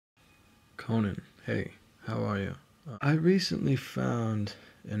Conan, hey, how are you? I recently found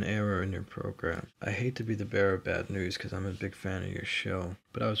an error in your program. I hate to be the bearer of bad news because I'm a big fan of your show,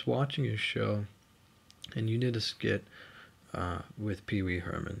 but I was watching your show and you did a skit with Pee Wee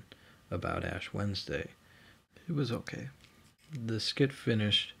Herman about Ash Wednesday. It was okay. The skit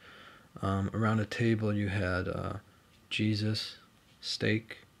finished. Around a table you had Jesus,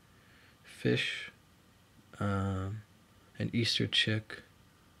 steak, fish, an Easter chick,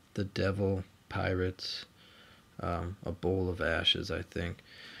 the devil, pirates, a bowl of ashes, I think,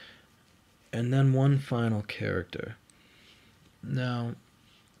 and then one final character. Now,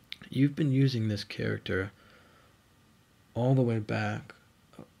 you've been using this character all the way back,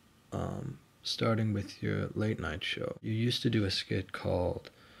 starting with your late night show. You used to do a skit called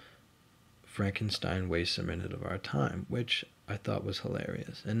Frankenstein Wastes a Minute of Our Time, which I thought was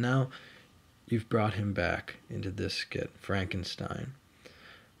hilarious. And now you've brought him back into this skit, Frankenstein.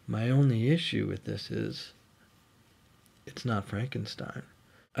 My only issue with this is it's not Frankenstein.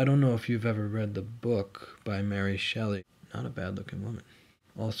 I don't know if you've ever read the book by Mary Shelley, not a bad-looking woman,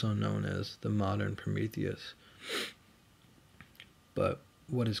 also known as the modern Prometheus. But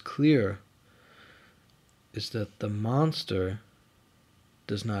what is clear is that the monster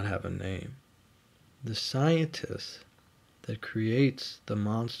does not have a name. The scientist that creates the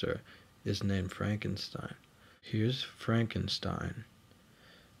monster is named Frankenstein. Here's Frankenstein,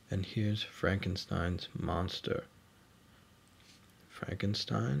 and here's Frankenstein's monster.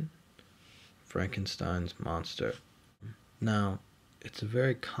 Frankenstein, Frankenstein's monster. Now, it's a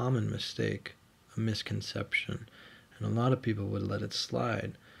very common mistake, a misconception, and a lot of people would let it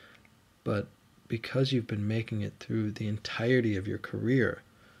slide, but because you've been making it through the entirety of your career,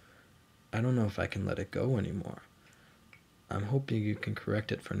 I don't know if I can let it go anymore. I'm hoping you can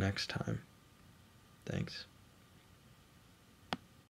correct it for next time. Thanks.